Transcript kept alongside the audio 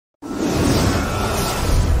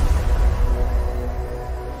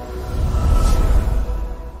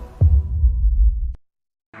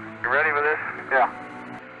Yeah.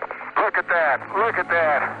 Look at that. Look at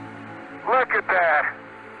that. Look at that.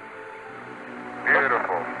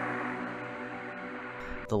 Beautiful.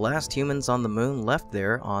 The last humans on the moon left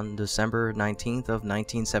there on December 19th of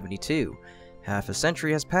 1972. Half a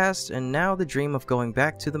century has passed, and now the dream of going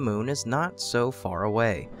back to the moon is not so far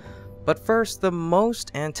away. But first, the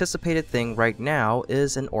most anticipated thing right now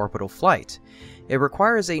is an orbital flight. It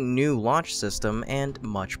requires a new launch system and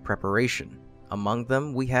much preparation. Among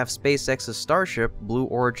them, we have SpaceX's Starship, Blue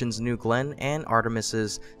Origin's New Glenn, and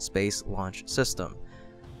Artemis's Space Launch System.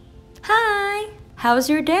 Hi! How's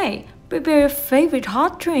your day? Prepare your favorite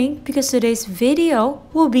hot drink because today's video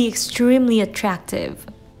will be extremely attractive.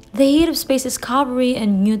 The heat of space discovery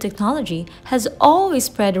and new technology has always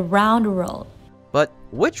spread around the world. But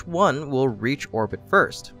which one will reach orbit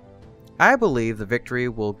first? I believe the victory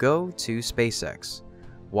will go to SpaceX.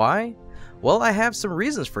 Why? Well, I have some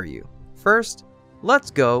reasons for you. First,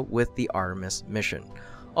 let's go with the Artemis mission.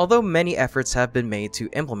 Although many efforts have been made to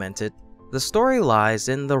implement it, the story lies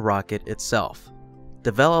in the rocket itself.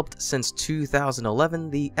 Developed since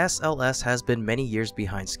 2011, the SLS has been many years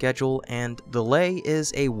behind schedule, and delay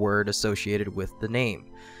is a word associated with the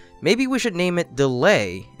name. Maybe we should name it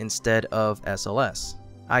Delay instead of SLS.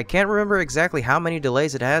 I can't remember exactly how many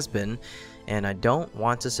delays it has been, and I don't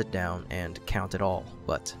want to sit down and count it all.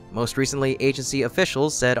 But most recently, agency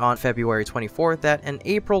officials said on February 24th that an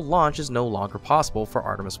April launch is no longer possible for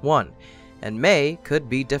Artemis 1, and May could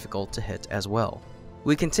be difficult to hit as well.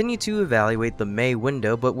 We continue to evaluate the May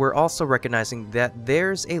window, but we're also recognizing that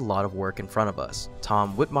there's a lot of work in front of us.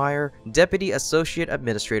 Tom Whitmire, Deputy Associate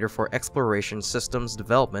Administrator for Exploration Systems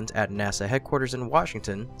Development at NASA headquarters in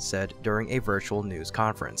Washington, said during a virtual news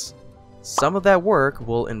conference. Some of that work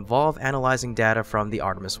will involve analyzing data from the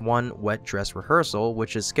Artemis 1 wet dress rehearsal,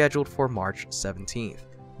 which is scheduled for March 17th.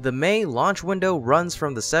 The May launch window runs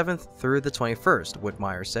from the 7th through the 21st,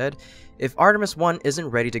 Whitmire said. If Artemis 1 isn't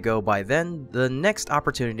ready to go by then, the next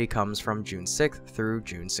opportunity comes from June 6th through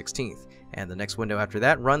June 16th, and the next window after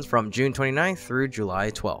that runs from June 29th through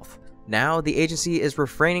July 12th. Now, the agency is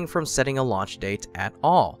refraining from setting a launch date at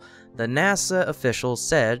all. The NASA officials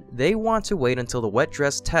said they want to wait until the wet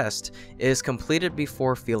dress test is completed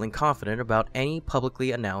before feeling confident about any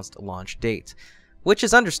publicly announced launch date. Which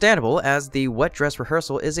is understandable, as the wet dress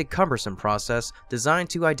rehearsal is a cumbersome process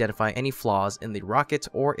designed to identify any flaws in the rocket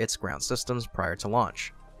or its ground systems prior to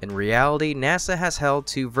launch. In reality, NASA has held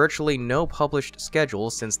to virtually no published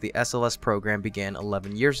schedule since the SLS program began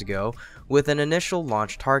 11 years ago, with an initial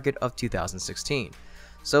launch target of 2016.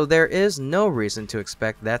 So there is no reason to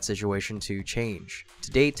expect that situation to change.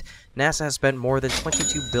 To date, NASA has spent more than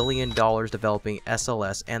 $22 billion developing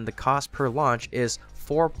SLS, and the cost per launch is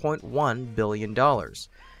 $4.1 billion.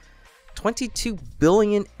 $22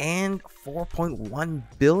 billion and $4.1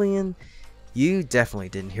 billion? You definitely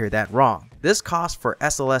didn't hear that wrong. This cost for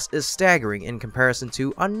SLS is staggering in comparison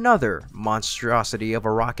to another monstrosity of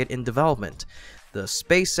a rocket in development, the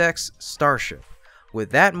SpaceX Starship.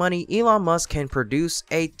 With that money, Elon Musk can produce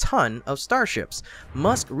a ton of Starships.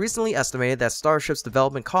 Musk recently estimated that Starship's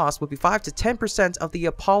development cost would be 5 to 10% of the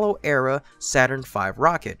Apollo-era Saturn V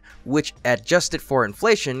rocket, which, adjusted for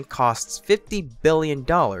inflation, costs $50 billion,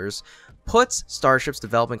 puts Starship's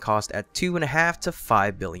development cost at $2.5 to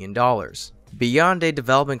 $5 billion. Beyond a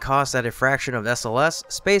development cost at a fraction of SLS,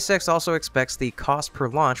 SpaceX also expects the cost per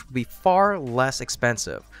launch will be far less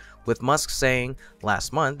expensive, with Musk saying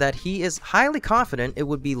last month that he is highly confident it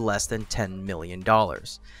would be less than $10 million.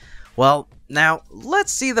 Well, now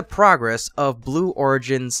let's see the progress of Blue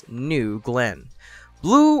Origin's New Glenn.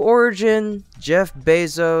 Blue Origin, Jeff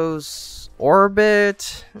Bezos,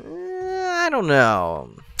 orbit? I don't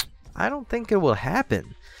know. I don't think it will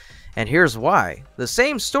happen. And here's why. The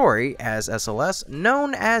same story as SLS,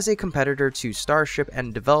 known as a competitor to Starship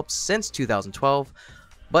and developed since 2012,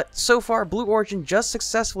 but so far, Blue Origin just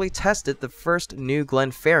successfully tested the first New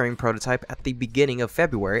Glenn fairing prototype at the beginning of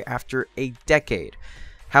February after a decade.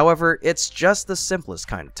 However, it's just the simplest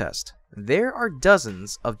kind of test. There are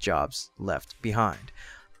dozens of jobs left behind.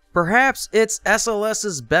 Perhaps it's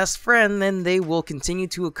SLS's best friend, and they will continue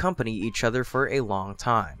to accompany each other for a long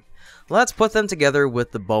time. Let's put them together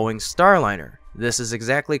with the Boeing Starliner. This is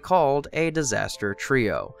exactly called a disaster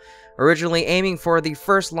trio. Originally aiming for the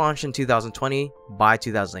first launch in 2020, by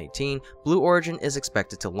 2018, Blue Origin is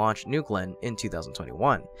expected to launch New Glenn in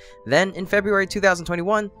 2021. Then, in February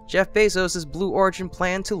 2021, Jeff Bezos' Blue Origin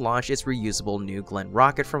planned to launch its reusable New Glenn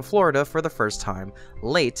rocket from Florida for the first time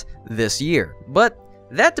late this year. But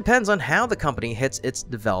that depends on how the company hits its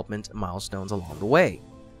development milestones along the way.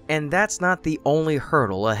 And that's not the only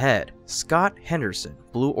hurdle ahead. Scott Henderson,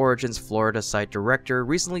 Blue Origin's Florida site director,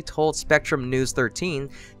 recently told Spectrum News 13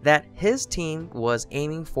 that his team was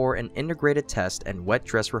aiming for an integrated test and wet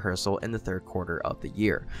dress rehearsal in the third quarter of the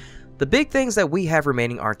year. The big things that we have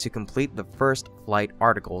remaining are to complete the first flight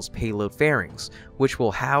article's payload fairings, which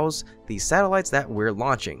will house the satellites that we're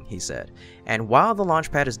launching, he said. And while the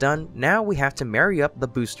launch pad is done, now we have to marry up the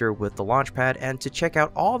booster with the launch pad and to check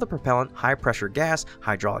out all the propellant, high pressure gas,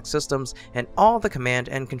 hydraulic systems, and all the command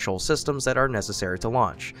and control systems that are necessary to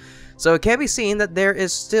launch. So it can be seen that there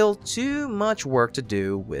is still too much work to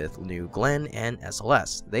do with New Glenn and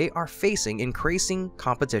SLS. They are facing increasing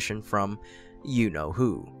competition from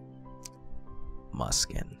you-know-who.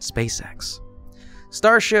 Musk and SpaceX.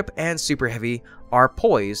 Starship and Super Heavy are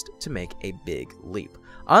poised to make a big leap.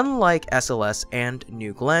 Unlike SLS and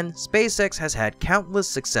New Glenn, SpaceX has had countless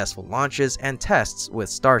successful launches and tests with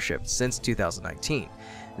Starship since 2019.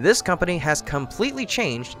 This company has completely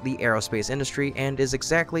changed the aerospace industry and is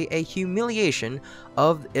exactly a humiliation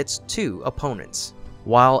of its two opponents.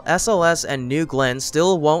 While SLS and New Glenn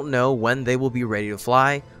still won't know when they will be ready to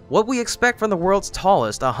fly, what we expect from the world's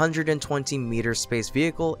tallest 120-meter space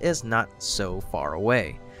vehicle is not so far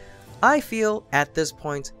away. I feel, at this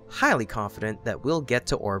point, highly confident that we'll get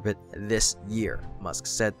to orbit this year, Musk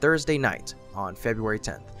said Thursday night on February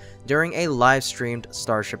 10th, during a live-streamed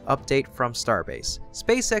Starship update from Starbase,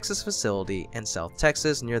 SpaceX's facility in South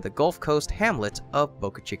Texas near the Gulf Coast hamlet of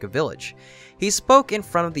Boca Chica Village. He spoke in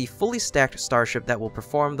front of the fully stacked Starship that will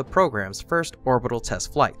perform the program's first orbital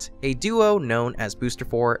test flight, a duo known as Booster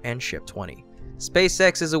 4 and Ship 20.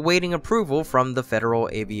 SpaceX is awaiting approval from the Federal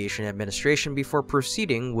Aviation Administration before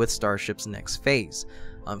proceeding with Starship's next phase.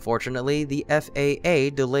 Unfortunately, the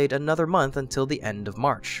FAA delayed another month until the end of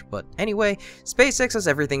March. But anyway, SpaceX has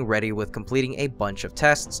everything ready with completing a bunch of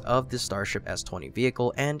tests of the Starship S-20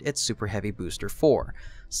 vehicle and its Super Heavy Booster 4.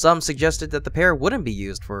 Some suggested that the pair wouldn't be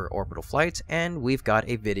used for orbital flight, and we've got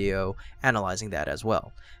a video analyzing that as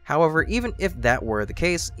well. However, even if that were the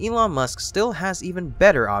case, Elon Musk still has even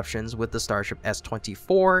better options with the Starship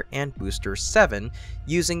S-24 and Booster 7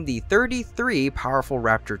 using the 33 powerful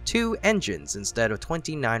Raptor 2 engines instead of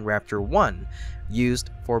 29 Raptor 1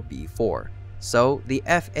 used for B4. So the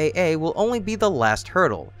FAA will only be the last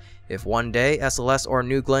hurdle. If one day SLS or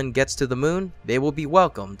New Glenn gets to the moon, they will be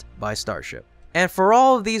welcomed by Starship. And for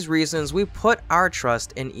all of these reasons, we put our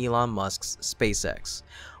trust in Elon Musk's SpaceX.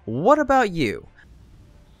 What about you?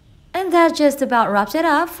 And that just about wraps it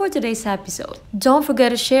up for today's episode. Don't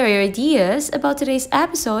forget to share your ideas about today's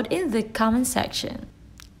episode in the comment section.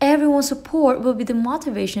 Everyone's support will be the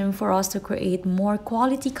motivation for us to create more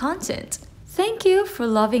quality content. Thank you for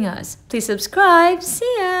loving us. Please subscribe.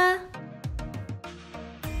 See ya!